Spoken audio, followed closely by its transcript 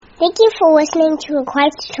Thank you for listening to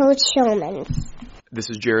Christ Church Sermons.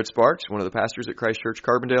 This is Jared Sparks, one of the pastors at Christ Church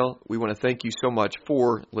Carbondale. We want to thank you so much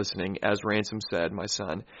for listening, as Ransom said, my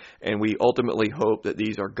son. And we ultimately hope that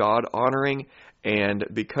these are God-honoring, and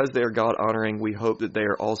because they are God-honoring, we hope that they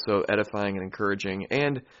are also edifying and encouraging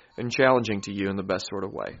and challenging to you in the best sort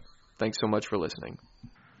of way. Thanks so much for listening.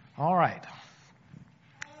 All right.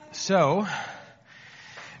 So,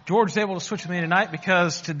 George was able to switch with me tonight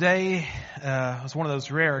because today was one of those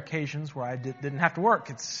rare occasions where I didn't have to work.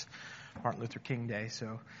 It's Martin Luther King Day,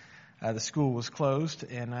 so the school was closed,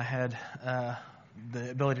 and I had the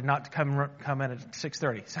ability not to come in at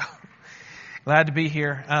 6:30. So glad to be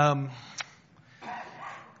here.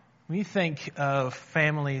 When you think of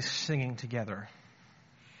families singing together,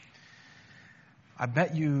 I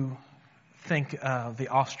bet you think of the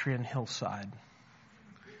Austrian hillside.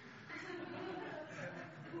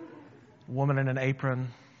 Woman in an apron,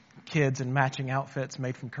 kids in matching outfits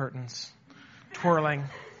made from curtains, twirling.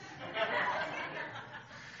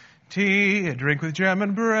 Tea, a drink with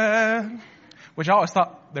German bread, which I always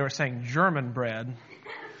thought they were saying German bread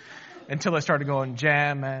until they started going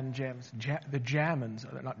jam and jams. The Jammans,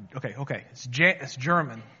 not okay. It's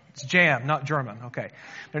German. It's jam, not German. Okay,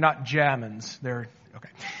 they're not Jammans. They're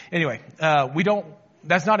okay. Anyway,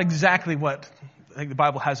 That's not exactly what I think the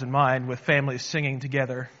Bible has in mind with families singing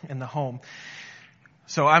together in the home.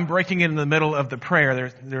 So I'm breaking in the middle of the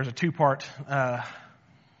prayer. There's a two-part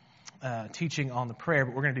teaching on the prayer,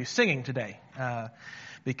 but we're going to do singing today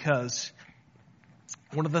because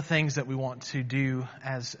one of the things that we want to do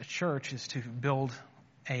as a church is to build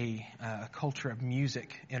a culture of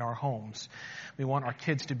music in our homes. We want our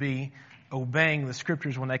kids to be obeying the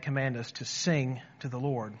scriptures when they command us to sing to the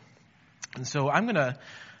Lord. And so I'm going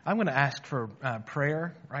to ask for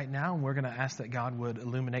prayer right now, and we're going to ask that God would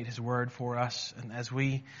illuminate His Word for us. And as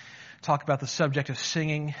we talk about the subject of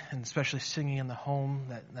singing, and especially singing in the home,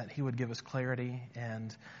 that He would give us clarity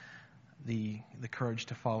and the courage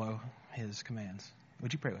to follow His commands.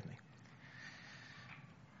 Would you pray with me?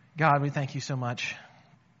 God, we thank you so much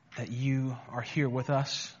that you are here with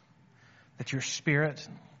us, that your Spirit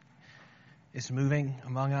is moving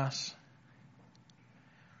among us,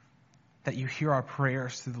 that you hear our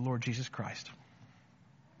prayers through the Lord Jesus Christ.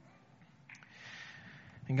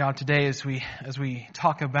 And God, today as we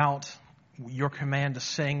talk about your command to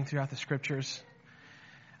sing throughout the Scriptures,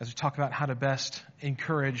 as we talk about how to best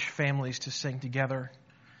encourage families to sing together,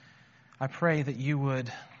 I pray that you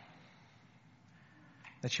would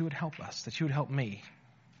help us, that you would help me.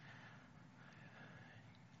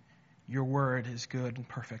 Your word is good and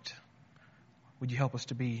perfect. Would you help us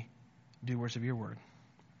to be doers of your word?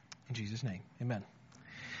 In Jesus' name, amen.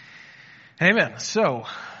 Amen. So,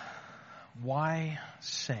 why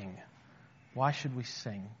sing? Why should we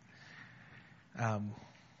sing? God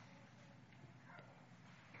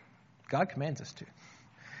commands us to.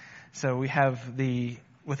 So we have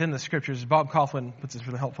within the scriptures, Bob Coughlin puts this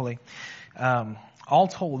really helpfully, all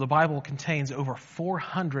told, the Bible contains over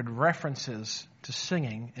 400 references to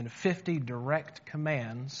singing and 50 direct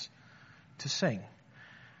commands to sing.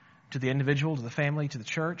 To the individual, to the family, to the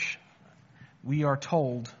church, we are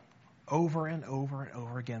told over and over and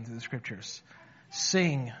over again through the scriptures,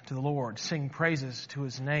 sing to the Lord, sing praises to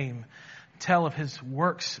His name, tell of His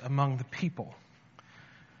works among the people.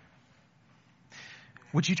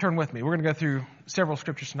 Would you turn with me? We're going to go through several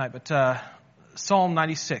scriptures tonight, but Psalm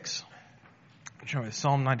 96. Turn with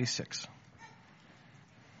Psalm 96.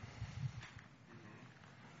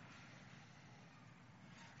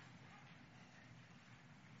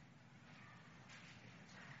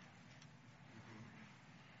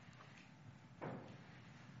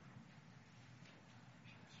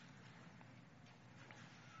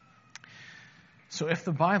 So if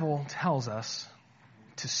the Bible tells us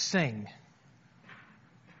to sing,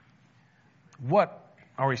 what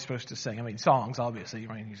are we supposed to sing? I mean, songs, obviously.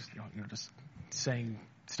 I mean, you're just saying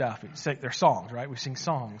stuff. They're songs, right? We sing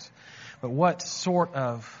songs. But what sort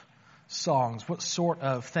of songs, what sort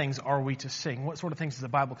of things are we to sing? What sort of things does the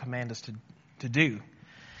Bible command us to do?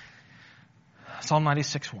 Psalm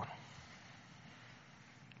 96:1.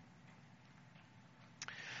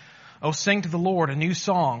 Oh, sing to the Lord a new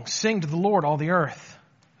song. Sing to the Lord, all the earth.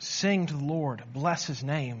 Sing to the Lord. Bless His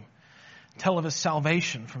name. Tell of His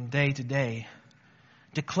salvation from day to day.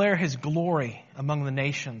 Declare His glory among the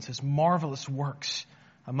nations, His marvelous works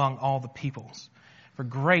among all the peoples. For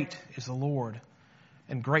great is the Lord,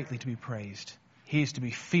 and greatly to be praised. He is to be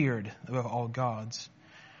feared above all gods.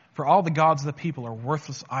 For all the gods of the people are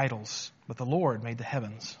worthless idols, but the Lord made the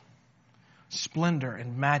heavens. Splendor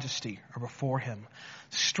and majesty are before him.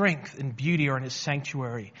 Strength and beauty are in his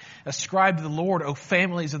sanctuary. Ascribe to the Lord, O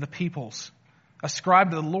families of the peoples. Ascribe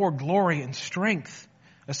to the Lord glory and strength.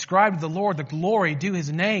 Ascribe to the Lord the glory due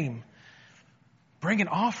his name. Bring an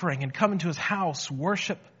offering and come into his house.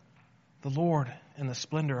 Worship the Lord in the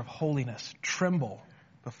splendor of holiness. Tremble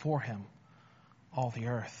before him, all the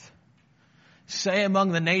earth. Say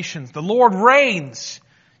among the nations, the Lord reigns.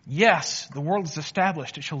 Yes, the world is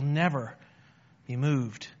established. It shall never be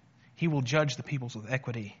moved. He will judge the peoples with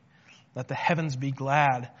equity. Let the heavens be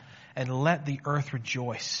glad and let the earth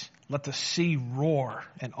rejoice. Let the sea roar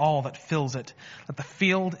and all that fills it. Let the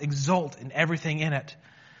field exult and everything in it.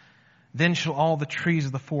 Then shall all the trees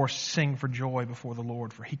of the forest sing for joy before the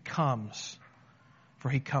Lord, for he comes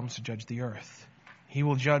to judge the earth. He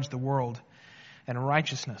will judge the world in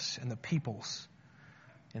righteousness and the peoples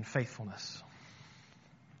in faithfulness.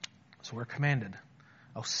 So we're commanded,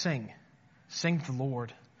 sing to the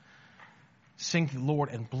Lord. Sing to the Lord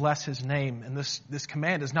and bless his name. And this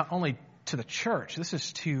command is not only to the church, this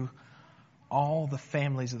is to all the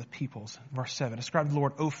families of the peoples. Verse 7, ascribe to the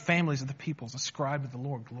Lord, O families of the peoples, ascribe to the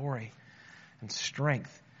Lord glory and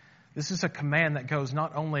strength. This is a command that goes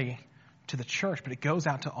not only to the church, but it goes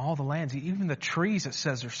out to all the lands. Even the trees, it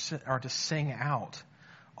says, are to sing out.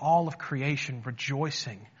 All of creation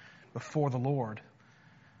rejoicing before the Lord.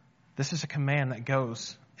 This is a command that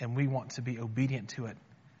goes, and we want to be obedient to it,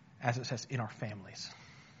 as it says, in our families.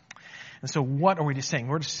 And so what are we to sing?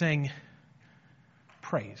 We're to sing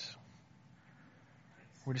praise.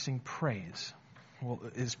 We're to sing praise. Well,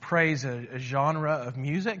 is praise a genre of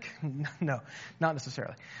music? No, not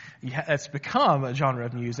necessarily. It's become a genre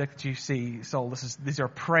of music that you see. So these are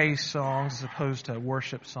praise songs as opposed to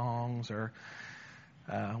worship songs or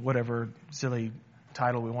whatever silly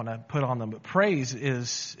title we want to put on them. But praise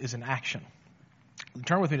is an action.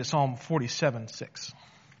 Turn with me to Psalm 47:6.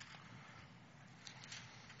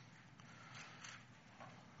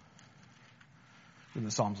 In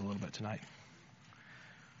the Psalms a little bit tonight.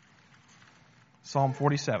 Psalm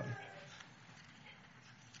 47.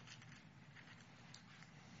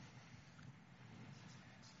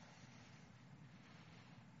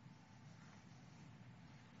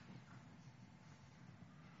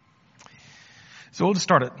 So we'll just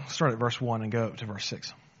start at verse 1 and go up to verse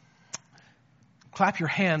 6. Clap your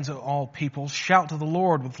hands, O all peoples. Shout to the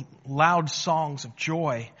Lord with loud songs of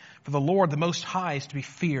joy. For the Lord, the Most High, is to be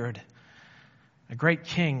feared. A great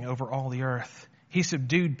king over all the earth. He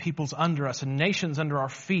subdued peoples under us and nations under our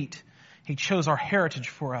feet. He chose our heritage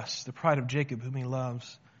for us, the pride of Jacob, whom he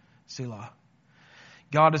loves. Selah.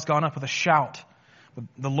 God has gone up with a shout,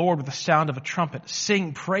 the Lord with the sound of a trumpet.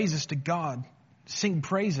 Sing praises to God. Sing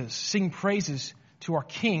praises. Sing praises to our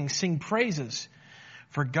King. Sing praises.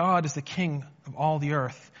 For God is the King of all the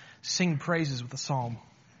earth. Sing praises with a psalm.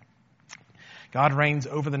 God reigns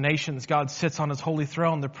over the nations. God sits on his holy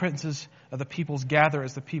throne. The princes of the peoples gather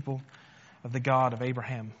as the people of the God of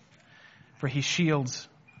Abraham. For the shields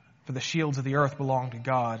of the earth belong to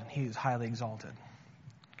God, and he is highly exalted.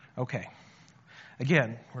 Okay.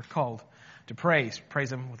 Again, we're called to praise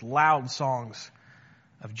him with loud songs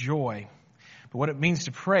of joy. But what it means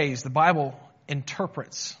to praise, the Bible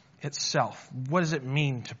interprets itself. What does it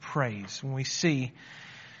mean to praise? When we see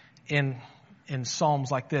in Psalms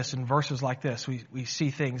like this, in verses like this, we see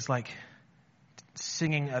things like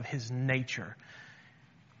singing of his nature.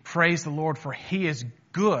 Praise the Lord, for he is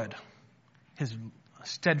good. His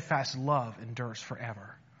steadfast love endures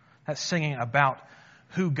forever. That's singing about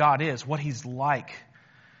who God is, what he's like.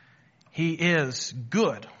 He is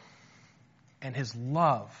good, and his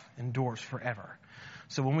love endures forever.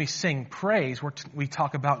 So when we sing praise, we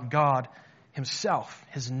talk about God himself,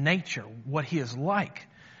 his nature, what he is like.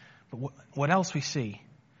 But what else we see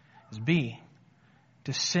is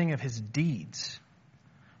to sing of his deeds.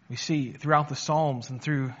 We see throughout the Psalms and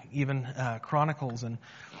through even Chronicles and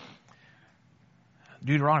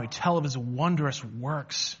Deuteronomy, tell of his wondrous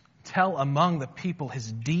works. Tell among the people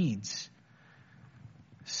his deeds.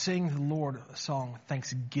 Sing to the Lord a song of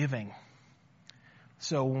thanksgiving.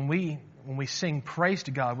 So when we sing praise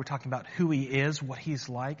to God, we're talking about who he is, what he's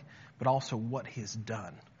like, but also what he has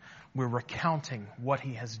done. We're recounting what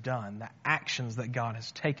he has done, the actions that God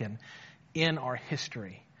has taken in our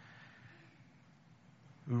history.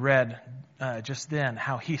 We read just then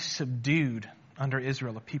how he subdued under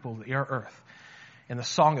Israel the people of the earth. In the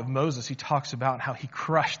Song of Moses, he talks about how he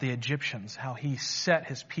crushed the Egyptians, how he set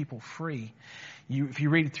his people free. If you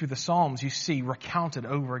read through the Psalms, you see recounted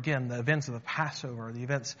over again the events of the Passover, the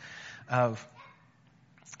events of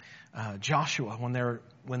Joshua,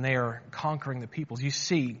 when they are conquering the peoples, you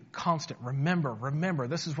see constant remember,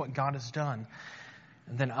 this is what God has done.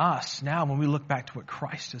 And then us, now when we look back to what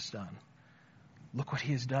Christ has done, look what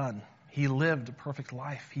he has done. He lived a perfect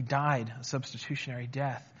life. He died a substitutionary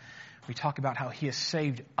death. We talk about how he has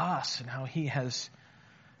saved us and how he has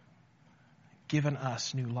given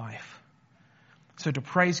us new life. So to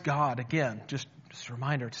praise God, again, just a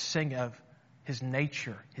reminder to sing of his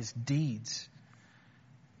nature, his deeds,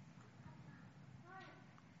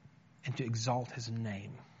 and to exalt his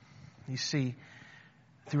name. You see,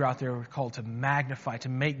 throughout there we're called to magnify, to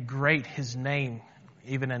make great his name.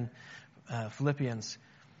 Even in Philippians,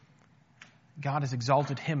 God has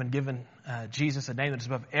exalted him and given Jesus a name that is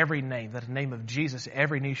above every name, that in the name of Jesus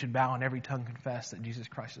every knee should bow and every tongue confess that Jesus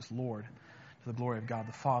Christ is Lord, to the glory of God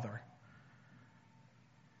the Father.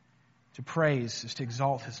 To praise is to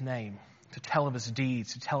exalt his name, to tell of his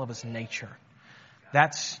deeds, to tell of his nature.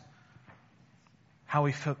 That's how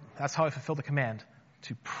we fulfill the command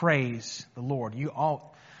to praise the Lord.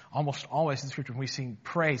 Almost always in the Scripture when we sing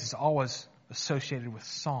praise, it's always associated with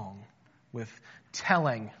song, with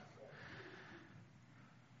telling.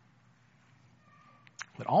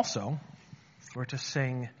 But also, we're to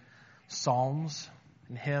sing psalms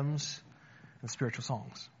and hymns and spiritual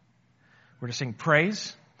songs. We're to sing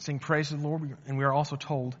praise to the Lord, and we are also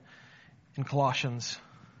told in Colossians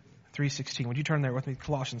 3:16. Would you turn there with me?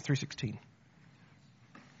 Colossians 3:16.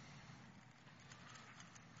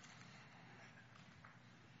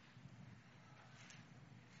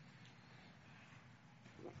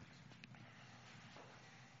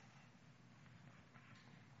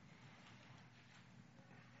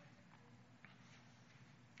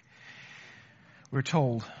 We're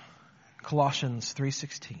told, Colossians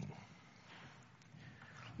 3:16,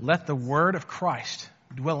 let the word of Christ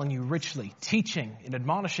dwell in you richly, teaching and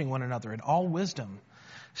admonishing one another in all wisdom,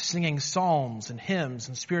 singing psalms and hymns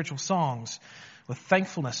and spiritual songs with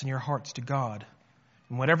thankfulness in your hearts to God.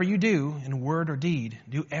 And whatever you do, in word or deed,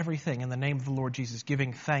 do everything in the name of the Lord Jesus,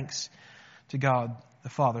 giving thanks to God the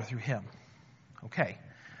Father through him. Okay.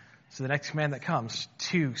 So the next command that comes,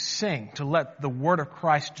 to sing, to let the word of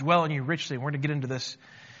Christ dwell in you richly. We're going to get into this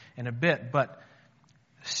in a bit, but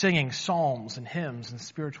singing psalms and hymns and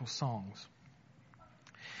spiritual songs.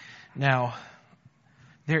 Now,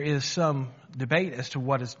 there is some debate as to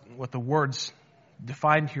what the words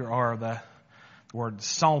defined here are. The word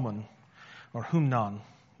psalmon or humnon,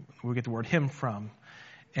 where we get the word hymn from.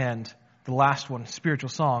 And the last one,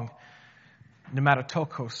 spiritual song,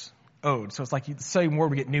 pneumatokos, ode. So it's like the same word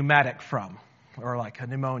we get pneumatic from, or like a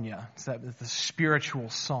pneumonia. It's the spiritual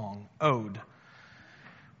song, ode.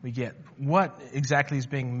 We get what exactly is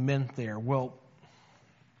being meant there. Well,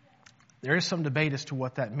 there is some debate as to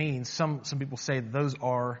what that means. Some people say that those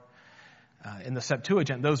are in the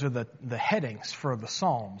Septuagint. Those are the headings for the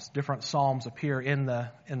Psalms. Different Psalms appear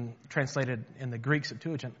translated in the Greek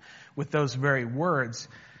Septuagint with those very words,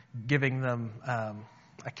 giving them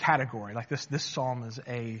a category. Like this psalm is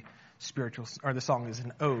a spiritual, or this song is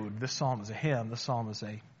an ode. This psalm is a hymn. This psalm is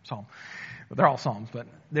a psalm. But they're all psalms. But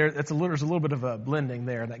there's a little bit of a blending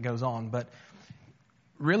there that goes on. But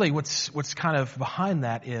really, what's kind of behind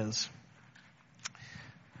that is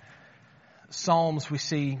psalms. We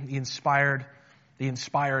see the inspired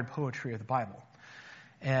poetry of the Bible,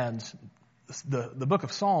 and the book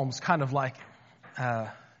of Psalms, kind of like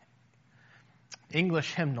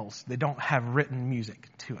English hymnals. They don't have written music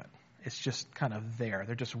to it. It's just kind of there.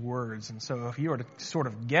 They're just words. And so if you were to sort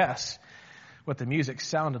of guess what the music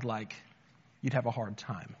sounded like, you'd have a hard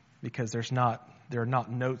time, because there are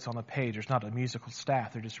not notes on a page. There's not a musical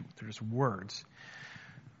staff. They're just words.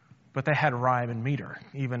 But they had rhyme and meter,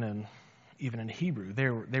 even in Hebrew.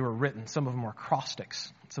 They were written. Some of them are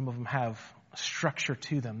acrostics. Some of them have a structure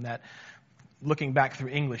to them that, looking back through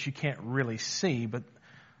English, you can't really see, but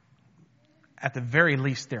at the very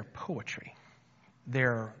least, they're poetry.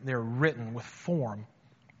 They're written with form.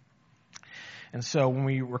 And so when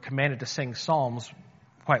we were commanded to sing psalms,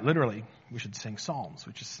 quite literally, we should sing psalms,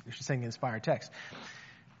 we should sing the inspired text.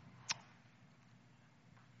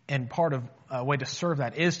 And part of a way to serve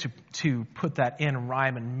that is to put that in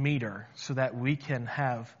rhyme and meter, so that we can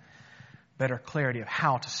have better clarity of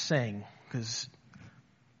how to sing, because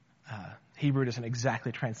Hebrew doesn't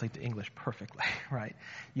exactly translate to English perfectly, right?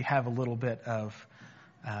 You have a little bit of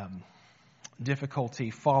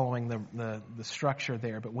difficulty following the structure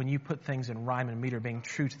there, but when you put things in rhyme and meter, being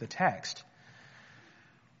true to the text,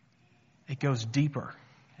 it goes deeper.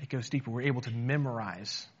 It goes deeper. We're able to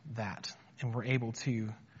memorize that, and we're able to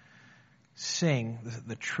sing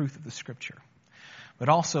the truth of the Scripture. But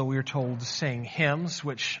also we are told to sing hymns,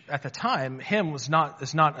 which at the time, hymn is not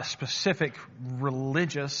a specific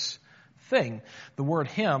religious thing. The word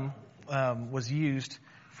hymn was used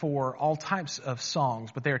for all types of songs,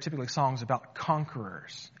 but they are typically songs about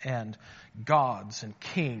conquerors and gods and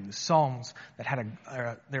kings, songs that had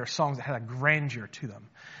they are songs that had a grandeur to them.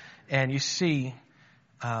 And you see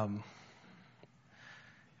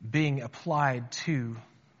being applied to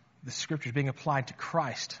the scriptures, being applied to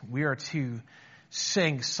Christ. We are to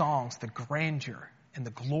sing songs, the grandeur and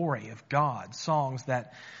the glory of God, songs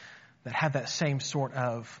that have that same sort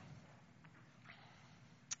of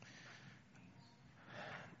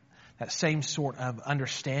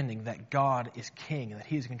understanding that God is king and that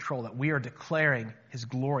he is in control, that we are declaring his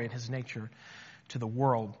glory and his nature to the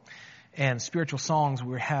world. And spiritual songs,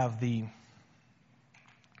 we have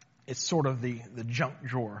it's sort of the junk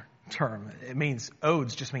drawer term. It means,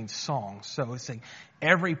 odes just means songs. So it's saying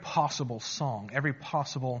every possible song, every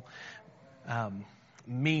possible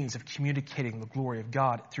means of communicating the glory of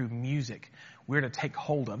God through music, we're to take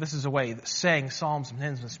hold of. This is a way that saying psalms and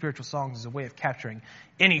hymns and spiritual songs is a way of capturing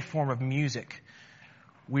any form of music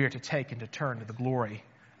we are to take and to turn to the glory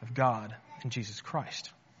of God in Jesus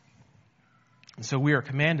Christ. And so we are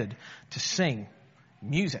commanded to sing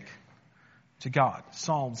music to God,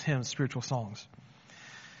 psalms, hymns, spiritual songs.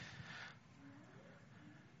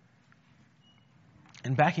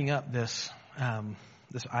 And backing up this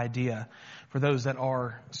idea, for those that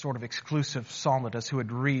are sort of exclusive psalmists who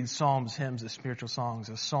would read psalms, hymns as spiritual songs,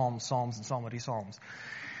 as psalms, and psalmody psalms.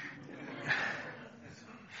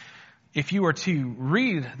 If you were to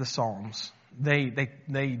read the psalms, they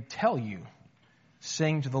tell you,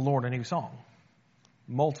 sing to the Lord a new song.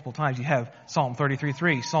 Multiple times you have Psalm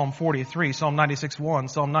 33:3, Psalm 40:3, Psalm 96:1,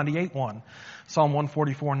 Psalm 98:1, Psalm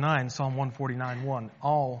 144:9, Psalm 149:1,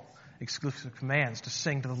 all exclusive commands to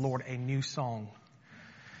sing to the Lord a new song.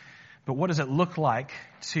 But what does it look like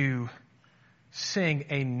to sing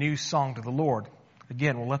a new song to the Lord?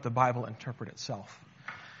 Again, we'll let the Bible interpret itself.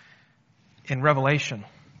 In Revelation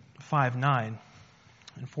 5:9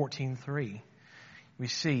 and 14:3, we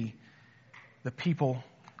see the people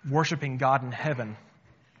worshiping God in heaven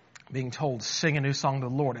being told, sing a new song to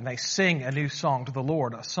the Lord. And they sing a new song to the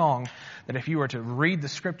Lord, a song that if you were to read the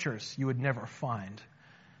scriptures, you would never find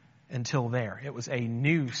until there. It was a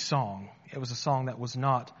new song. It was a song that was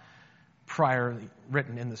not prior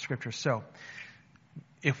written in the scriptures. So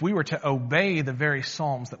if we were to obey the very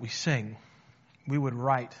psalms that we sing, we would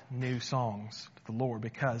write new songs to the Lord,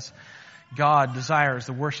 because God desires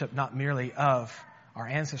the worship not merely of our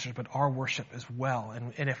ancestors, but our worship as well.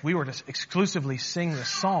 And if we were to exclusively sing the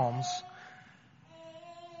psalms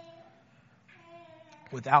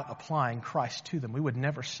without applying Christ to them, we would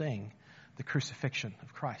never sing the crucifixion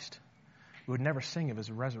of Christ. We would never sing of his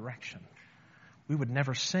resurrection. We would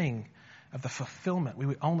never sing of the fulfillment. We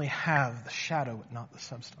would only have the shadow, but not the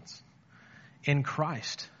substance. In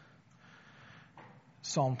Christ,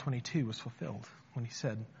 Psalm 22 was fulfilled when he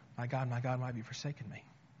said, my God, why have you forsaken me?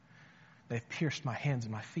 They've pierced my hands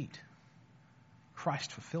and my feet.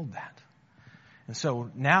 Christ fulfilled that. And so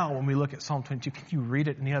now when we look at Psalm 22, can you read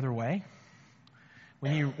it any other way?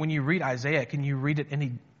 When you read Isaiah, can you read it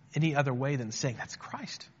any other way than saying, that's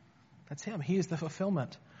Christ? That's him. He is the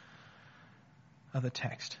fulfillment of the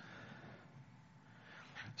text.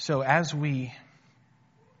 So as we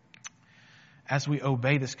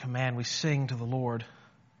obey this command, we sing to the Lord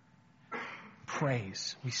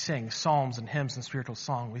praise. We sing psalms and hymns and spiritual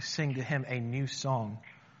song. We sing to him a new song.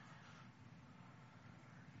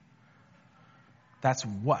 That's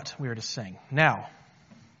what we are to sing. Now,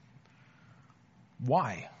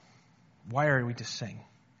 why? Why are we to sing?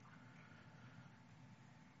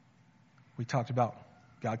 We talked about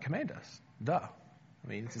God commanded us. Duh. I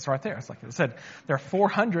mean, it's right there. It's like it said, there are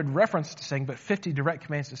 400 references to sing, but 50 direct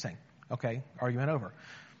commands to sing. Okay, argument over.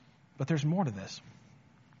 But there's more to this.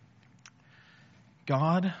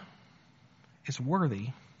 God is worthy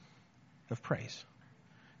of praise.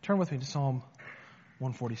 Turn with me to Psalm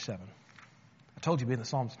 147. I told you to be in the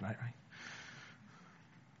Psalms tonight, right?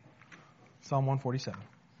 Psalm 147.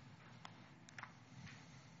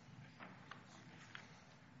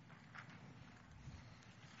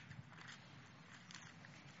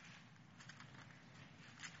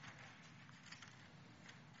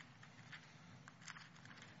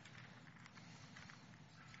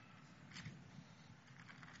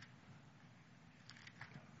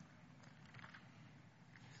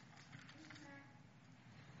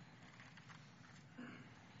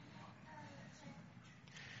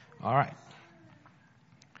 All right.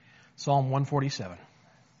 Psalm 147.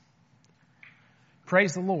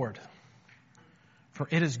 Praise the Lord, for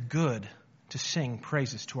it is good to sing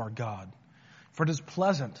praises to our God. For it is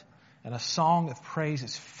pleasant, and a song of praise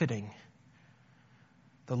is fitting.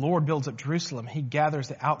 The Lord builds up Jerusalem. He gathers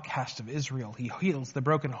the outcast of Israel. He heals the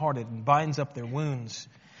brokenhearted and binds up their wounds.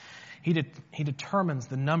 He determines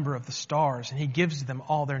the number of the stars, and He gives them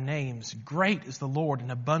all their names. Great is the Lord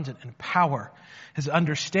and abundant in power. His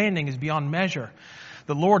understanding is beyond measure.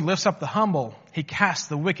 The Lord lifts up the humble. He casts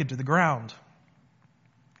the wicked to the ground.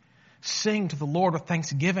 Sing to the Lord with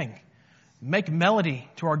thanksgiving. Make melody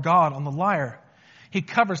to our God on the lyre. He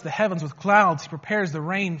covers the heavens with clouds. He prepares the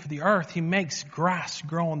rain for the earth. He makes grass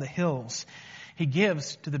grow on the hills. He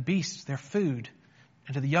gives to the beasts their food,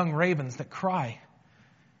 and to the young ravens that cry.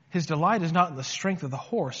 His delight is not in the strength of the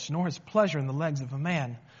horse, nor his pleasure in the legs of a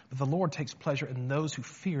man, but the Lord takes pleasure in those who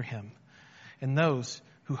fear Him, in those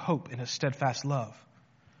who hope in His steadfast love.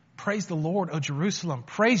 Praise the Lord, O Jerusalem.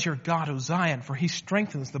 Praise your God, O Zion, for He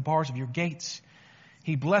strengthens the bars of your gates.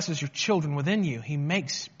 He blesses your children within you. He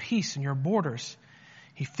makes peace in your borders.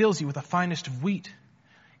 He fills you with the finest of wheat.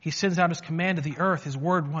 He sends out His command to the earth. His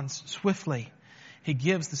word runs swiftly. He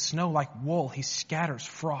gives the snow like wool. He scatters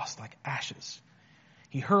frost like ashes.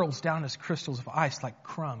 He hurls down His crystals of ice like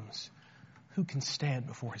crumbs. Who can stand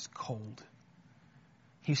before His cold?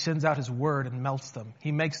 He sends out His word and melts them.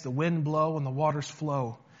 He makes the wind blow and the waters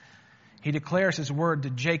flow. He declares His word to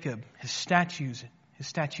Jacob, His statutes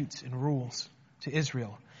and rules to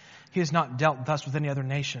Israel. He has not dealt thus with any other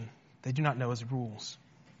nation. They do not know His rules.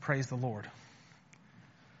 Praise the Lord.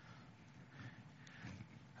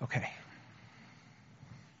 Okay.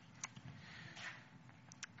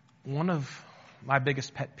 One of my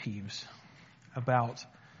biggest pet peeves about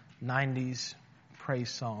 90s praise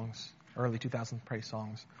songs, early 2000s praise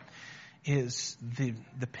songs, is the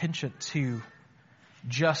penchant to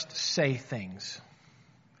just say things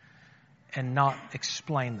and not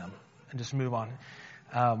explain them and just move on.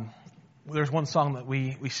 There's one song that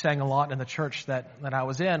we sang a lot in the church that I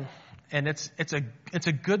was in, and it's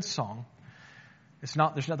a good song.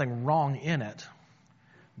 There's nothing wrong in it,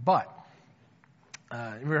 but you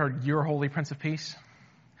ever heard "You Are Holy, Prince of Peace"?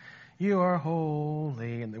 You are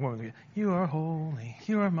holy, and the woman would go, "You are holy,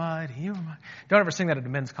 you are mighty, you are mighty." Don't ever sing that at a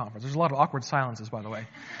men's conference. There's a lot of awkward silences, by the way,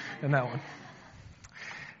 in that one.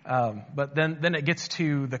 But then it gets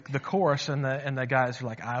to the chorus, and the guys are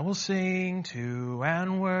like, "I will sing to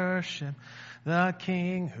and worship the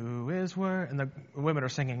King who is worthy." And the women are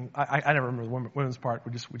singing. I never remember the women's part.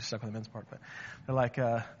 We just stuck with the men's part. But they're like,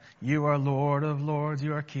 "You are Lord of lords.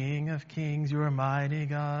 You are King of kings. You are mighty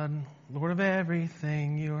God, Lord of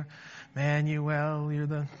everything. You are Emmanuel. You're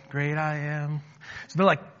the great I am." So they're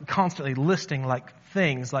like constantly listing like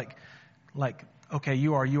things like, okay,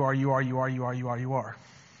 you are.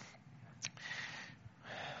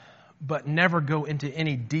 But never go into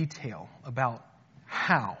any detail about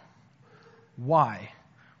how, why,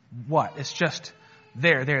 what. It's just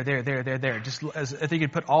there. Just as if you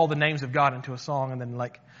could put all the names of God into a song and then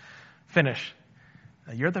like finish.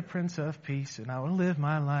 You're the Prince of Peace, and I will live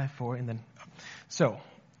my life for. And then,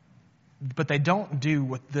 but they don't do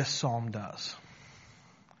what this psalm does.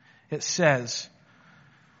 It says,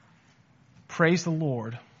 "Praise the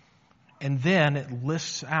Lord," and then it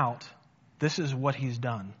lists out, this is what He's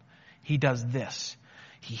done. He does this.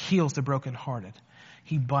 He heals the brokenhearted.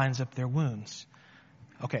 He binds up their wounds.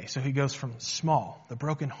 Okay, so He goes from small, the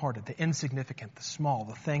brokenhearted, the insignificant, the small,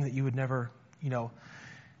 the thing that you would never,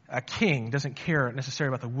 a king doesn't care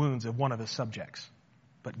necessarily about the wounds of one of his subjects.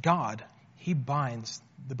 But God, He binds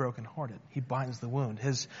the brokenhearted. He binds the wound.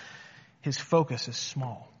 His focus is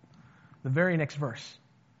small. The very next verse,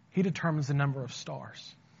 He determines the number of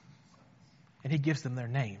stars. And He gives them their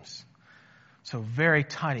names. So very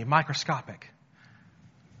tiny, microscopic,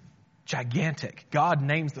 gigantic. God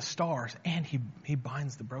names the stars, and He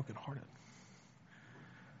binds the brokenhearted.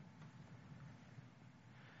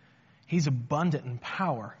 He's abundant in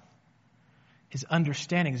power. His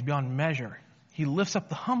understanding is beyond measure. He lifts up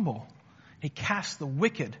the humble. He casts the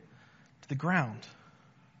wicked to the ground.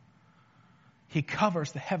 He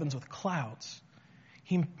covers the heavens with clouds.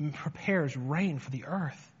 He prepares rain for the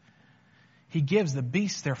earth. He gives the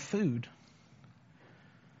beasts their food.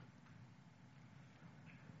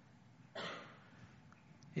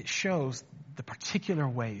 It shows the particular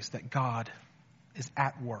ways that God is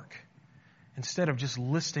at work. Instead of just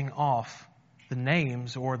listing off the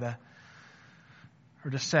names or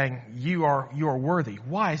just saying, you are worthy.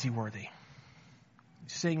 Why is He worthy?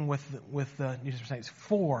 Sing with the New Testament saints,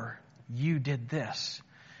 "For you did this."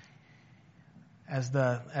 As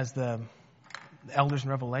the elders in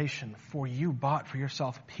Revelation, "For you bought for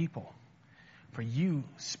yourself a people. For you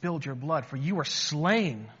spilled your blood. For you were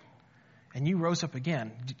slain and you rose up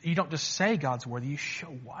again. You don't just say God's worthy, you show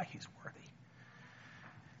why he's worthy.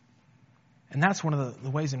 And that's one of the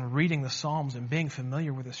ways in reading the Psalms and being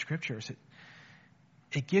familiar with the Scriptures.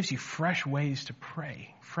 It gives you fresh ways to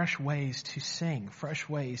pray, fresh ways to sing, fresh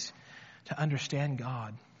ways to understand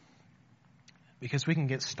God. Because we can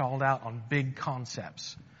get stalled out on big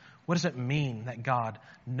concepts. What does it mean that God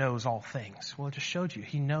knows all things? Well, it just showed you.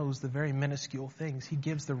 He knows the very minuscule things. He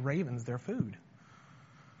gives the ravens their food.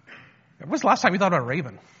 When was the last time you thought about a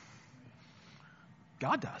raven?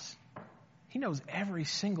 God does. He knows every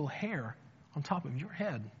single hair on top of your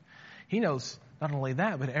head. He knows not only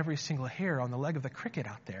that, but every single hair on the leg of the cricket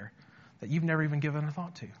out there that you've never even given a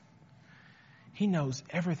thought to. He knows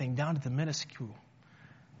everything down to the minuscule,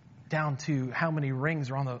 down to how many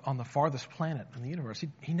rings are on the farthest planet in the universe.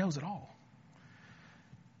 He knows it all.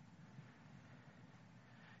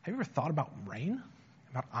 Have you ever thought about rain?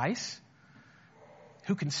 About ice?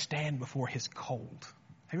 Who can stand before his cold?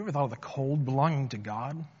 Have you ever thought of the cold belonging to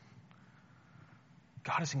God?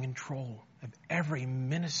 God is in control of every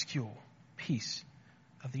minuscule piece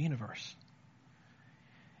of the universe.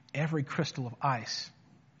 Every crystal of ice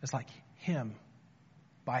is like him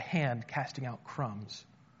by hand casting out crumbs.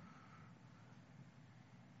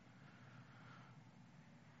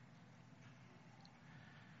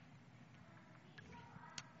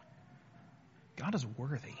 God is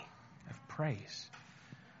worthy of praise.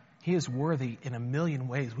 He is worthy in a million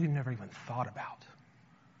ways we've never even thought about.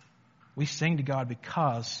 We sing to God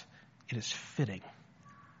because it is fitting.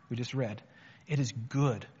 We just read, it is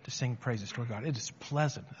good to sing praises to our God. It is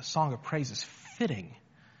pleasant. A song of praise is fitting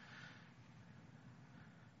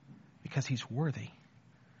because he's worthy.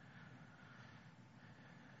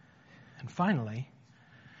 And finally,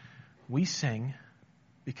 we sing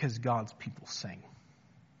because God's people sing.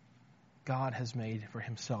 God has made for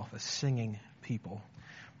himself a singing people.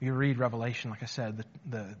 We read Revelation, like I said,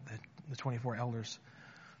 the 24 elders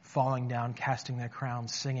falling down, casting their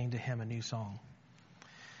crowns, singing to him a new song.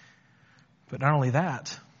 But not only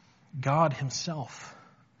that, God himself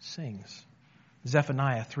sings.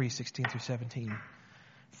 Zephaniah 3:16-17.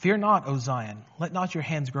 Fear not, O Zion, let not your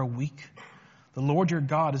hands grow weak. The Lord your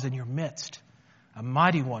God is in your midst, a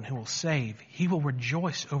mighty one who will save. He will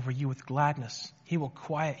rejoice over you with gladness. He will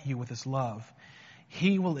quiet you with his love.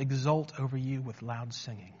 He will exult over you with loud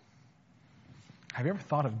singing. Have you ever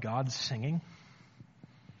thought of God singing?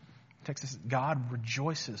 The text says God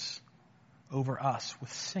rejoices over us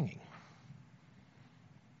with singing.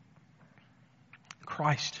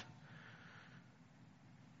 Christ,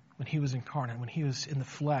 when he was incarnate, when he was in the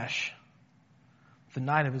flesh, the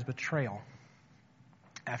night of his betrayal,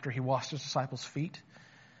 after he washed his disciples' feet,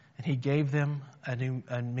 and he gave them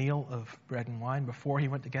a meal of bread and wine, before he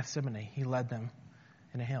went to Gethsemane, he led them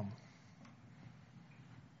in a hymn.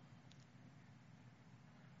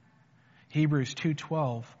 Hebrews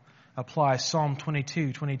 2:12 applies Psalm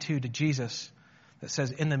 22:22 to Jesus that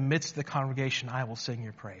says, in the midst of the congregation, I will sing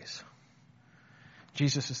your praise.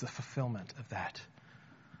 Jesus is the fulfillment of that.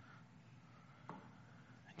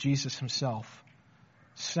 Jesus himself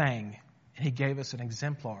sang, and he gave us an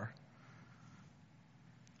exemplar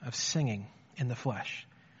of singing in the flesh.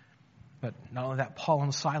 But not only that, Paul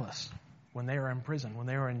and Silas, when they were in prison, when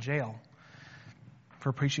they were in jail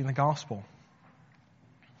for preaching the gospel,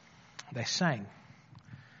 they sang.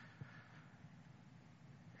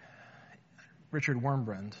 Richard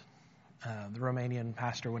Wurmbrand, the Romanian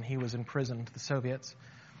pastor, when he was in prison to the Soviets,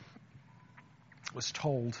 was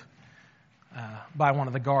told by one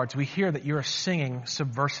of the guards, we hear that you're singing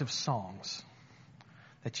subversive songs,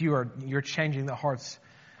 that you're changing the hearts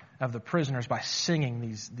of the prisoners by singing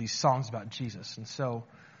these songs about Jesus. And so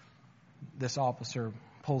this officer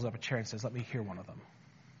pulls up a chair and says, let me hear one of them.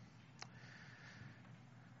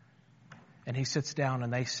 And he sits down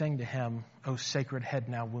and they sing to him, O Sacred Head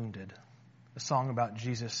Now Wounded, a song about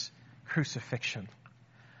Jesus' crucifixion.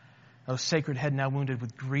 O sacred head now wounded,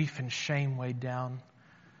 with grief and shame weighed down,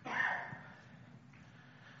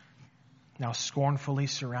 now scornfully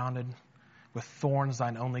surrounded, with thorns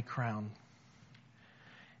thine only crown.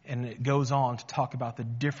 And it goes on to talk about the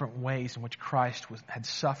different ways in which Christ had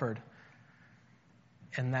suffered.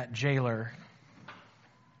 And that jailer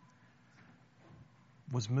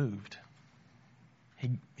was moved.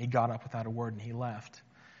 He got up without a word and he left.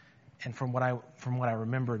 And from what I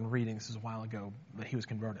remember in reading, this is a while ago, that he was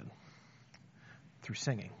converted through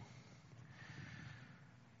singing.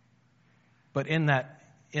 But in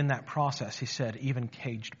that process, he said, even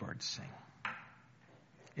caged birds sing.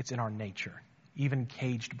 It's in our nature. Even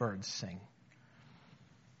caged birds sing.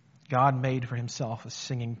 God made for himself a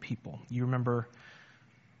singing people. You remember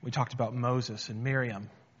we talked about Moses and Miriam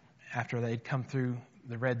after they'd come through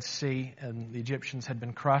the Red Sea and the Egyptians had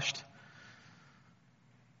been crushed,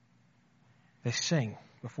 they sing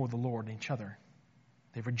before the Lord and each other.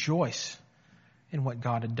 They rejoice in what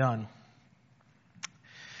God had done.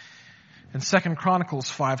 In 2 Chronicles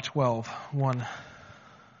 5:12, one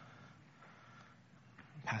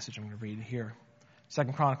passage I'm going to read here. 2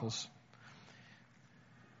 Chronicles,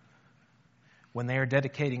 when they are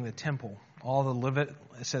dedicating the temple,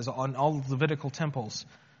 it says on all the Levitical temples,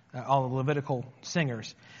 all the Levitical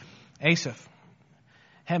singers, Asaph,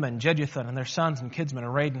 Heman, Jeduthun, and their sons and kinsmen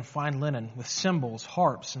arrayed in fine linen, with cymbals,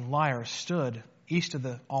 harps, and lyres, stood east of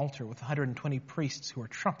the altar with 120 priests who were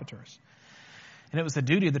trumpeters. And it was the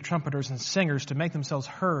duty of the trumpeters and singers to make themselves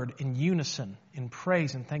heard in unison, in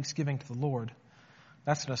praise and thanksgiving to the Lord.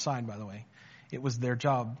 That's an aside, by the way. It was their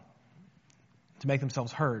job to make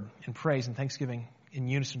themselves heard in praise and thanksgiving in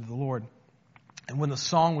unison to the Lord. And when the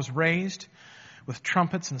song was raised with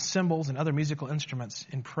trumpets and cymbals and other musical instruments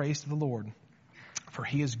in praise to the Lord, for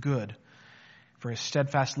he is good, for his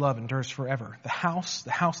steadfast love endures forever. The house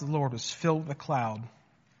of the Lord was filled with a cloud,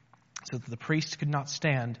 so that the priests could not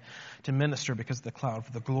stand to minister because of the cloud,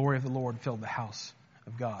 for the glory of the Lord filled the house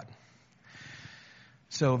of God.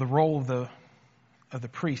 So the role of the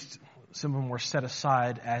priests, some of them were set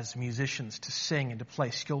aside as musicians to sing and to play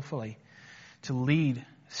skillfully, to lead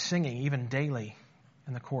singing even daily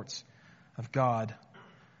in the courts of God,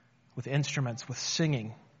 with instruments, with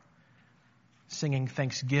singing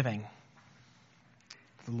thanksgiving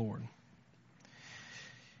to the Lord.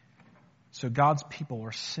 So God's people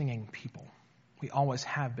are singing people. We always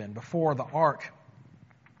have been. Before the ark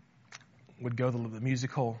would go, the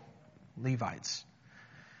musical Levites.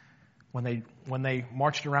 When they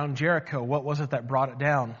marched around Jericho, what was it that brought it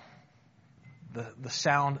down? The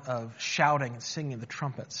sound of shouting and singing the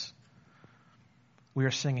trumpets. We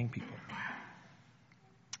are singing people.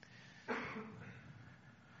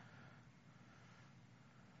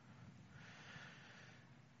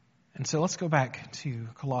 And so let's go back to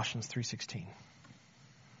Colossians 3:16.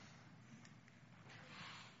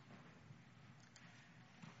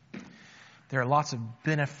 There are lots of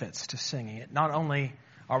benefits to singing it. Not only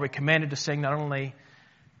are we commanded to sing, not only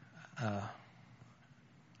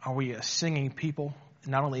are we a singing people,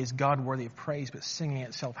 not only is God worthy of praise, but singing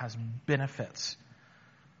itself has benefits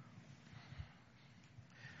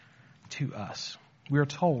to us. We are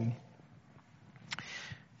told,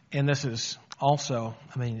 and this is also,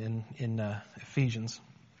 in Ephesians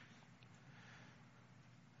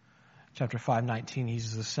chapter 5:19, he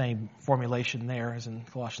uses the same formulation there as in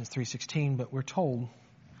Colossians 3:16, but we're told,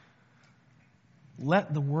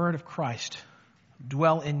 let the word of Christ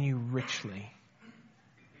dwell in you richly.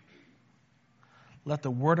 Let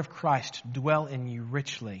the word of Christ dwell in you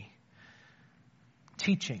richly,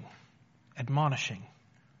 teaching, admonishing,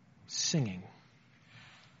 singing.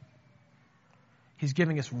 He's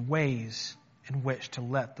giving us ways in which to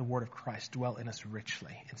let the word of Christ dwell in us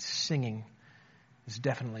richly. And singing is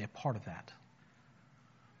definitely a part of that.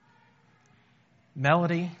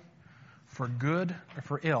 Melody, for good or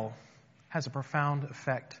for ill, has a profound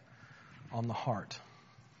effect on the heart.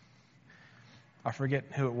 I forget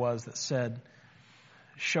who it was that said,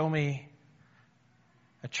 show me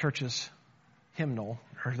a church's hymnal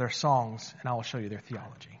or their songs, and I will show you their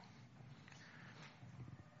theology.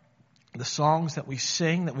 The songs that we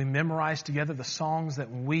sing, that we memorize together, the songs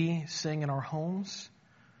that we sing in our homes,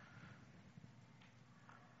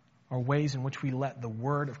 are ways in which we let the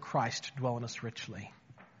word of Christ dwell in us richly.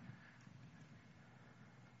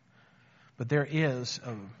 But there is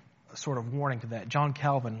a sort of warning to that. John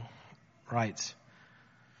Calvin writes,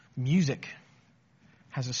 music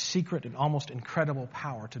has a secret and almost incredible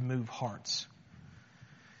power to move hearts.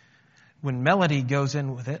 When melody goes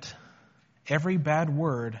in with it, every bad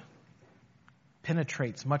word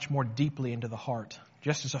penetrates much more deeply into the heart.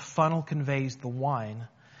 Just as a funnel conveys the wine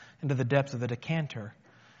into the depths of the decanter,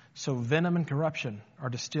 so venom and corruption are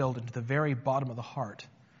distilled into the very bottom of the heart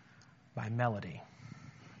by melody.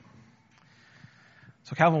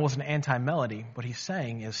 So Calvin wasn't anti-melody. What he's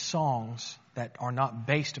saying is songs that are not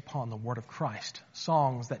based upon the word of Christ.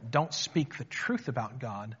 Songs that don't speak the truth about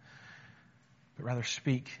God, but rather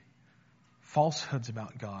speak falsehoods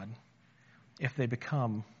about God. If they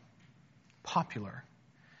become popular,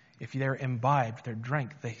 if they're imbibed, if they're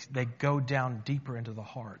drank, they go down deeper into the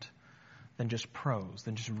heart than just prose,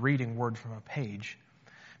 than just reading word from a page.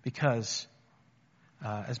 Because,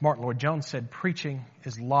 as Martin Lloyd-Jones said, preaching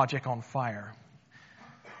is logic on fire.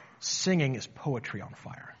 Singing is poetry on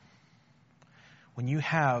fire. When you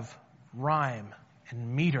have rhyme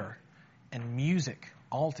and meter and music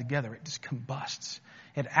all together, it just combusts.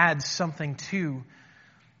 It adds something to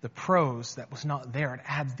the prose that was not there. It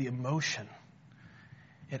adds the emotion.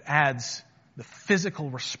 It adds the physical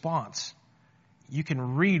response. You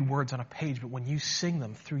can read words on a page, but when you sing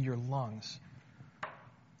them through your lungs,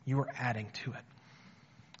 you are adding to it.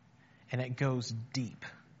 And it goes deep,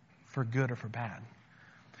 for good or for bad.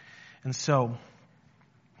 And so,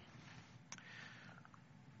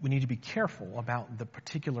 we need to be careful about the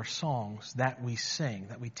particular songs that we sing,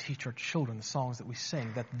 that we teach our children, the songs that we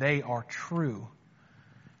sing, that they are true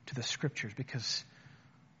to the Scriptures, because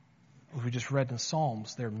as we just read in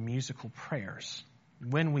Psalms, they're musical prayers.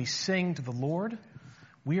 When we sing to the Lord,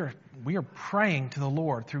 we are praying to the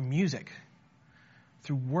Lord through music,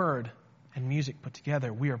 through word and music put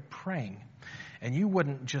together. We are praying, and you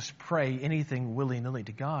wouldn't just pray anything willy-nilly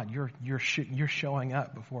to God. You're showing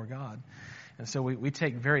up before God, and so we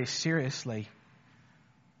take very seriously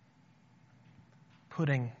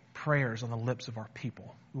putting prayers on the lips of our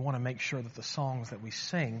people. We want to make sure that the songs that we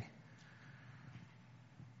sing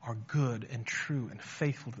are good and true and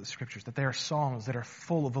faithful to the Scriptures, that they are songs that are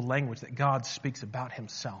full of the language that God speaks about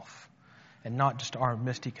Himself, and not just our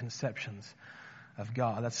misty conceptions of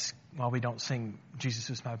God. That's why we don't sing "Jesus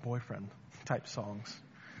is my boyfriend" type songs,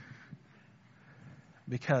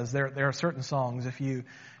 because there are certain songs, if you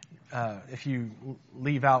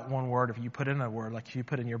leave out one word, if you put in a word, like if you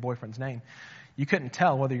put in your boyfriend's name, you couldn't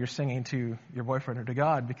tell whether you're singing to your boyfriend or to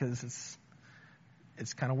God, because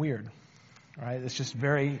it's kind of weird. Right? It's just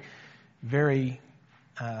very, very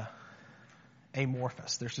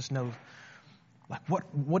amorphous. There's just no, like,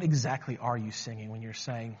 what exactly are you singing when you're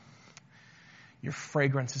saying your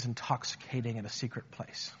fragrance is intoxicating in a secret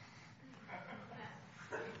place?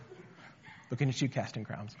 Looking at you, Casting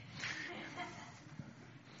Crowns.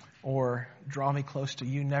 Or draw me close to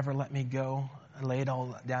you, never let me go. I lay it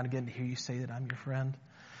all down again to hear you say that I'm your friend.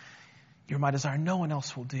 You're my desire, no one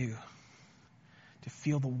else will do. To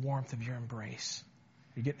feel the warmth of your embrace.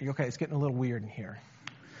 Okay, it's getting a little weird in here.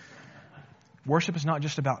 Worship is not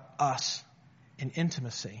just about us in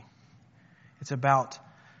intimacy. It's about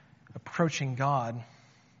approaching God,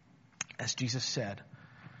 as Jesus said,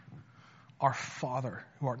 "Our Father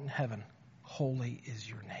who art in heaven, holy is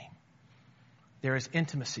your name." There is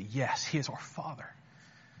intimacy. Yes, He is our Father.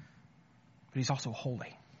 But He's also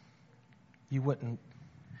holy. You wouldn't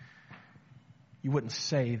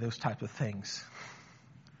say those type of things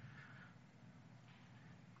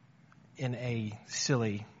in a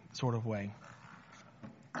silly sort of way.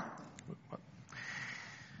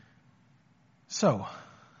 So,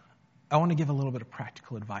 I want to give a little bit of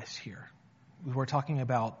practical advice here. We're talking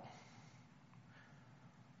about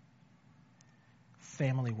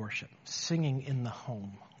family worship, singing in the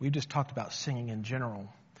home. We've just talked about singing in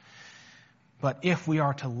general. But if we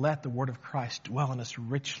are to let the Word of Christ dwell in us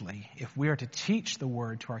richly, if we are to teach the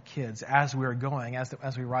Word to our kids as we are going,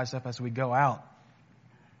 as we rise up, as we go out,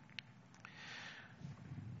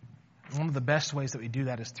 one of the best ways that we do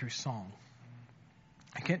that is through song.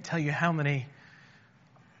 I can't tell you how many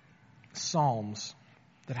psalms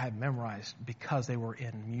that I had memorized because they were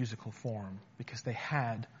in musical form, because they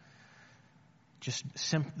had just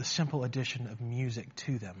the simple addition of music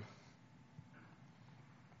to them.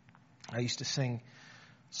 I used to sing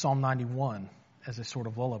Psalm 91 as a sort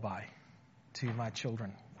of lullaby to my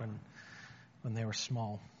children when they were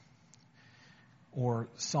small. Or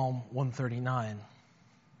Psalm 139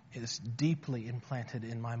 is deeply implanted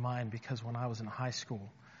in my mind because when I was in high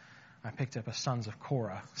school, I picked up a Sons of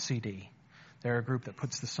Korah CD. They're a group that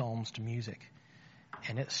puts the Psalms to music.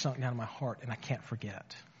 And it sunk down in my heart, and I can't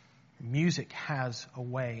forget. Music has a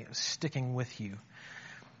way of sticking with you.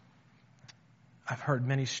 I've heard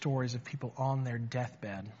many stories of people on their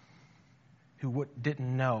deathbed who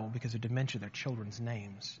didn't know, because of dementia, their children's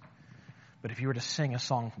names. But if you were to sing a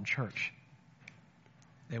song from church,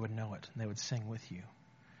 they would know it, and they would sing with you.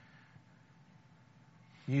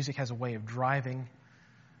 Music has a way of driving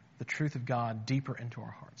the truth of God deeper into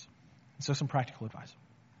our hearts. And so some practical advice.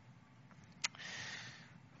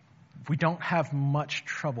 We don't have much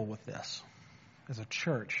trouble with this as a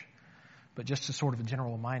church, but just as sort of a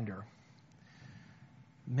general reminder,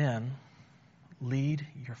 men, lead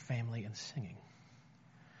your family in singing.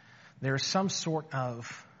 There is some sort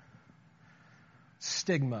of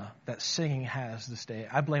stigma that singing has this day.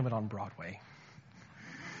 I blame it on Broadway.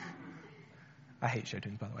 I hate show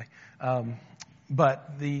tunes, by the way.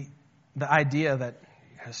 But the idea that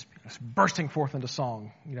it's bursting forth into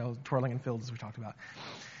song, twirling in fields, as we talked about,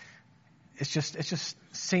 it just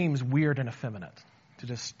seems weird and effeminate to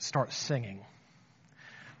just start singing.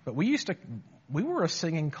 But we were a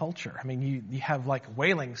singing culture. I mean, you have like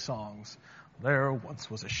wailing songs, There once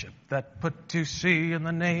was a ship that put to sea, and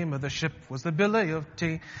the name of the ship was the Billy of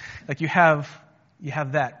Tea. Like you have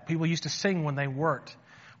that. People used to sing when they worked.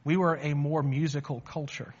 We were a more musical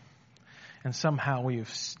culture. And somehow we've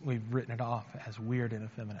written it off as weird and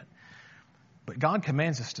effeminate. But God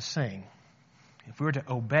commands us to sing. If we were to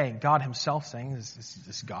obey God himself saying,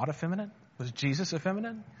 is God effeminate? Was Jesus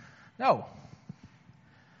effeminate? No.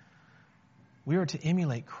 We are to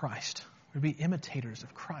emulate Christ. We're to be imitators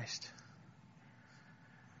of Christ.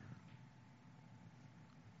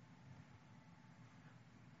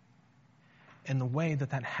 And the way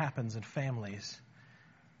that happens in families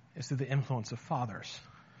is through the influence of fathers.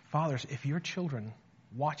 Fathers, if your children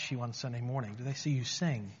watch you on Sunday morning, do they see you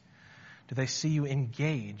sing? Do they see you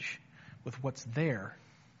engage with what's there?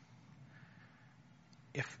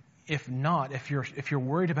 If not, if you're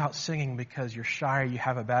worried about singing because you're shy or you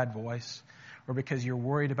have a bad voice, or because you're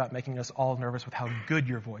worried about making us all nervous with how good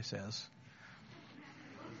your voice is,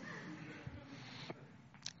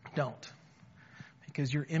 don't.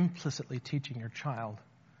 Because you're implicitly teaching your child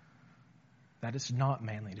that it's not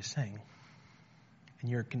manly to sing. And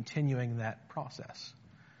you're continuing that process.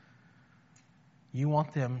 You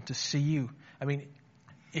want them to see you. I mean,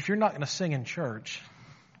 if you're not going to sing in church,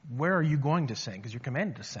 where are you going to sing? Because you're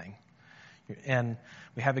commanded to sing. And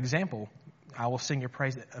we have example. I will sing your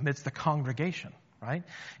praise amidst the congregation, right?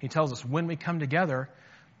 He tells us when we come together,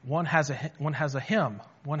 one has a hymn,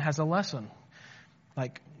 one has a lesson.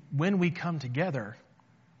 Like when we come together,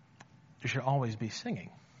 there should always be singing.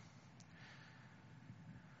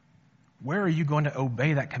 Where are you going to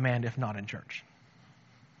obey that command if not in church?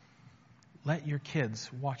 Let your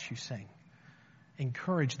kids watch you sing.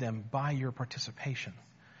 Encourage them by your participation,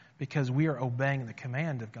 because we are obeying the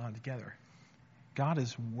command of God together. God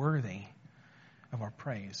is worthy of our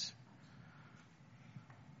praise.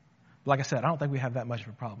 Like I said, I don't think we have that much of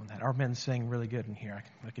a problem with that. Our men sing really good in here.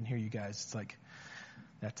 I can hear you guys. It's like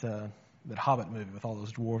that Hobbit movie with all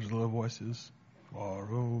those dwarves with low voices. Far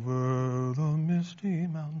over the misty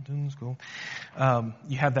mountains go.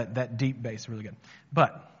 You have that deep bass, really good.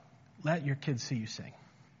 But let your kids see you sing.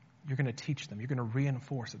 You're going to teach them. You're going to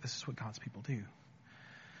reinforce that this is what God's people do.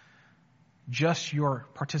 Just your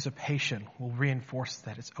participation will reinforce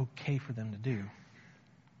that it's okay for them to do.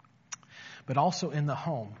 But also in the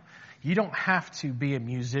home, you don't have to be a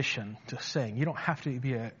musician to sing. You don't have to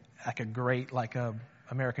be a great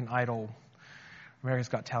American Idol, America's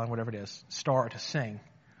Got Talent, whatever it is, star to sing.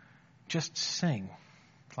 Just sing.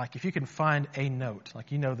 Like if you can find a note, like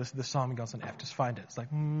this song goes on F, just find it. It's like,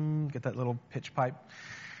 get that little pitch pipe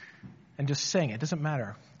and just sing. It doesn't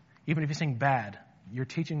matter. Even if you sing bad, you're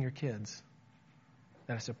teaching your kids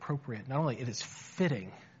that it's appropriate. Not only it is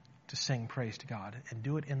fitting to sing praise to God, and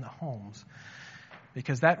do it in the homes,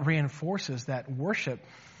 because that reinforces that worship.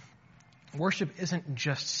 Worship isn't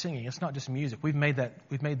just singing. It's not just music. We've made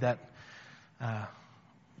that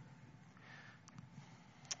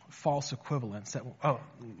false equivalence that,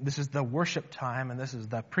 this is the worship time and this is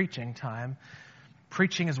the preaching time.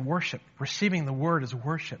 Preaching is worship. Receiving the word is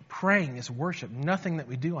worship. Praying is worship. Nothing that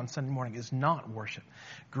we do on Sunday morning is not worship.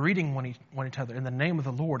 Greeting one each other in the name of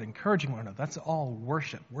the Lord, encouraging one another, that's all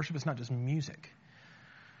worship. Worship is not just music.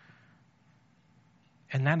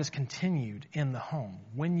 And that is continued in the home.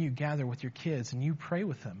 When you gather with your kids and you pray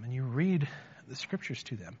with them and you read the scriptures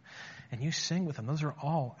to them and you sing with them, those are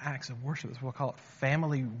all acts of worship. That's what we'll call it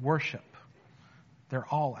family worship. They're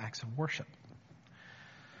all acts of worship.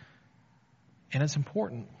 And it's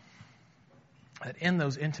important that in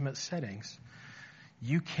those intimate settings,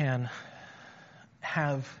 you can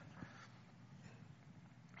have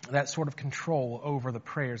that sort of control over the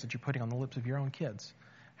prayers that you're putting on the lips of your own kids.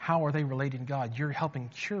 How are they relating to God? You're helping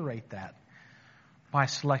curate that by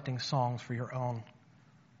selecting songs for your own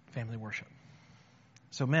family worship.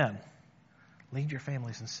 So men, lead your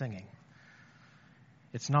families in singing.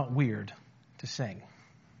 It's not weird to sing.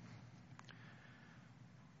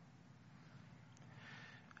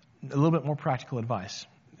 A little bit more practical advice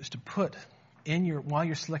is to put while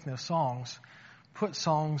you're selecting those songs, put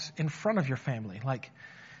songs in front of your family. Like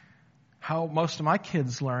how most of my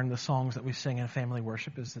kids learn the songs that we sing in family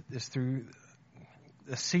worship is through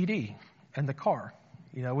the CD and the car.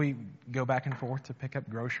 We go back and forth to pick up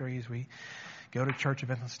groceries. We go to church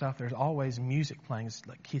events and stuff. There's always music playing,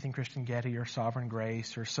 like Keith and Christian Getty or Sovereign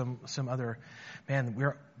Grace or some other band.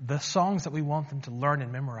 The songs that we want them to learn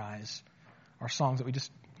and memorize are songs that we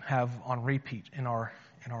just have on repeat in our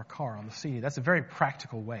car on the CD. That's a very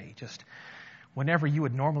practical way. Just whenever you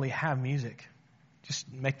would normally have music,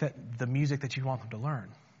 just make that the music that you want them to learn.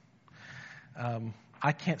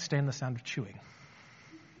 I can't stand the sound of chewing,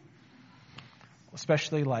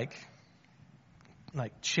 especially like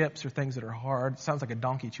like chips or things that are hard. It sounds like a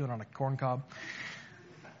donkey chewing on a corn cob.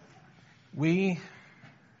 We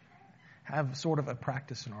have sort of a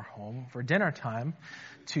practice in our home for dinner time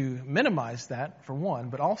to minimize that, for one,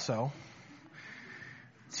 but also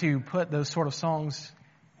to put those sort of songs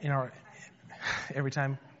in our every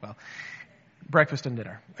time, well, breakfast and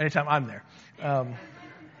dinner, anytime I'm there.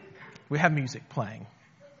 We have music playing.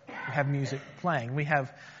 We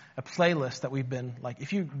have a playlist that we've been, like,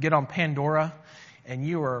 if you get on Pandora and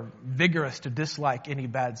you are vigorous to dislike any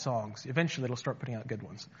bad songs, eventually it'll start putting out good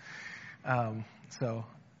ones.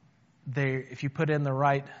 If you put in the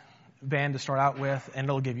right band to start out with, and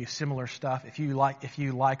it'll give you similar stuff. If you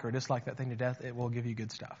like or dislike that thing to death, it will give you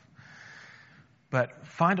good stuff. But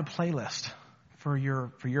find a playlist for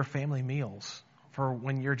your family meals, for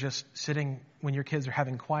when you're just sitting, when your kids are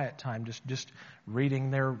having quiet time, just reading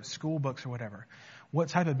their school books or whatever. What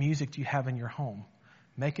type of music do you have in your home?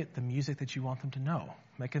 Make it the music that you want them to know.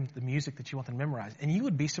 Make it the music that you want them to memorize. And you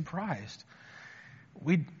would be surprised.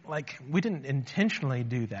 We didn't intentionally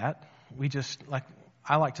do that.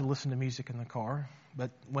 I like to listen to music in the car,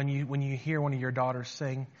 but when you hear one of your daughters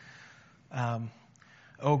sing,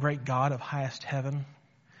 "O great God of highest heaven,"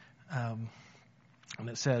 and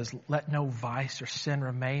it says, "Let no vice or sin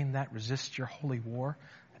remain that resists your holy war,"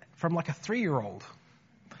 from like a 3-year-old,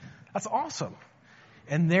 that's awesome.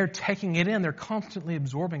 And they're taking it in. They're constantly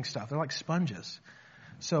absorbing stuff. They're like sponges.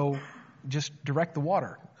 So just direct the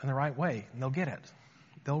water in the right way, and they'll get it.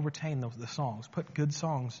 They'll retain the songs. Put good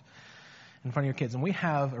songs in front of your kids. And we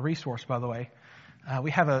have a resource, by the way.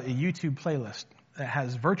 We have a YouTube playlist that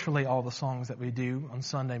has virtually all the songs that we do on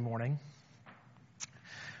Sunday morning.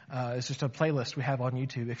 It's just a playlist we have on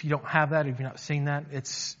YouTube. If you don't have that, if you've not seen that,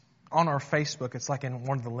 it's on our Facebook. It's like in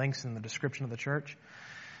one of the links in the description of the church.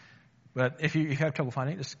 But if you have trouble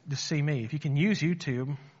finding it, just see me. If you can use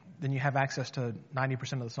YouTube, then you have access to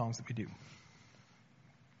 90% of the songs that we do.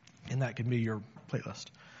 And that can be your playlist.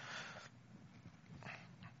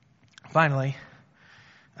 Finally,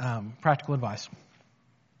 practical advice.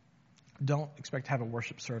 Don't expect to have a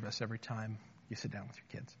worship service every time you sit down with your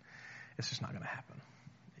kids. It's just not going to happen.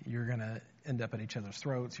 You're going to end up at each other's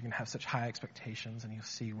throats. You're going to have such high expectations, and you'll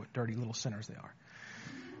see what dirty little sinners they are.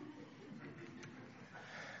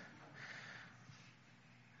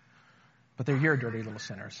 But they're your dirty little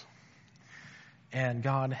sinners. And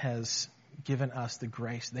God has given us the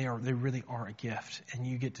grace. They really are a gift, and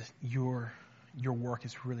you get to your work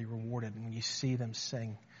is really rewarded when you see them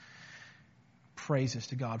sing praises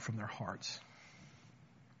to God from their hearts.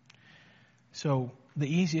 So the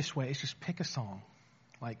easiest way is just pick a song.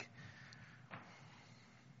 Like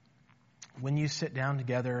when you sit down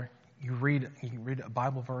together, you can read a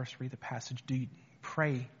Bible verse, read the passage,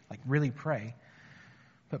 pray, like really pray,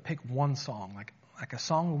 but pick one song, like a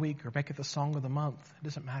song a week, or make it the song of the month. It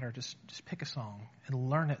doesn't matter. Just pick a song and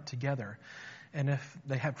learn it together. And if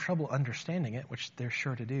they have trouble understanding it, which they're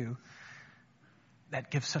sure to do,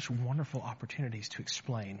 that gives such wonderful opportunities to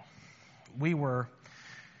explain. We were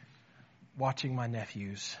watching my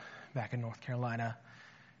nephews back in North Carolina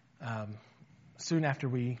soon after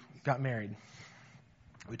we got married.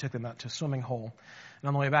 We took them out to a swimming hole. And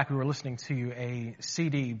on the way back, we were listening to a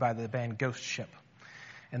CD by the band Ghost Ship.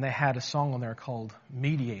 And they had a song on there called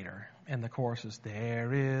Mediator. And the chorus is,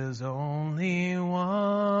 "There is only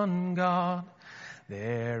one God.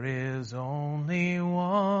 There is only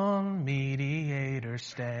one mediator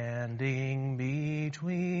standing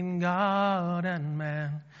between God and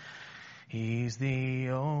man. He's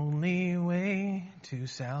the only way to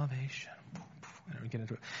salvation." I don't get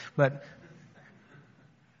into it. But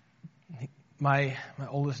my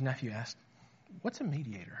oldest nephew asked, "What's a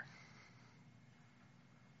mediator?"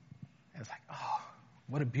 I was like, oh,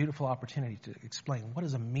 what a beautiful opportunity to explain. What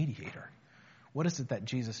is a mediator? What is it that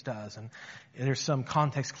Jesus does? And there's some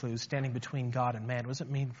context clues, standing between God and man. What does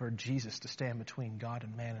it mean for Jesus to stand between God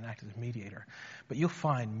and man and act as mediator? But you'll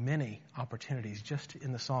find many opportunities just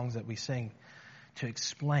in the songs that we sing to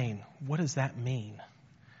explain, what does that mean?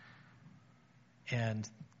 And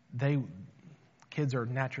kids are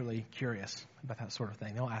naturally curious about that sort of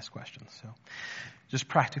thing. They'll ask questions. So just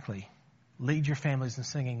practically, lead your families in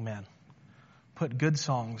singing, men. Put good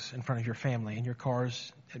songs in front of your family, in your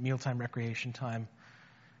cars, at mealtime, recreation time,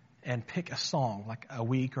 and pick a song, like a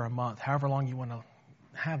week or a month, however long you want to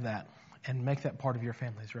have that, and make that part of your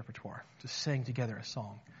family's repertoire. Just sing together a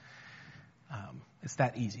song. It's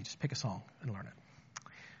that easy. Just pick a song and learn it.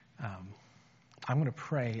 I'm going to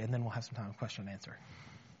pray, and then we'll have some time for question and answer.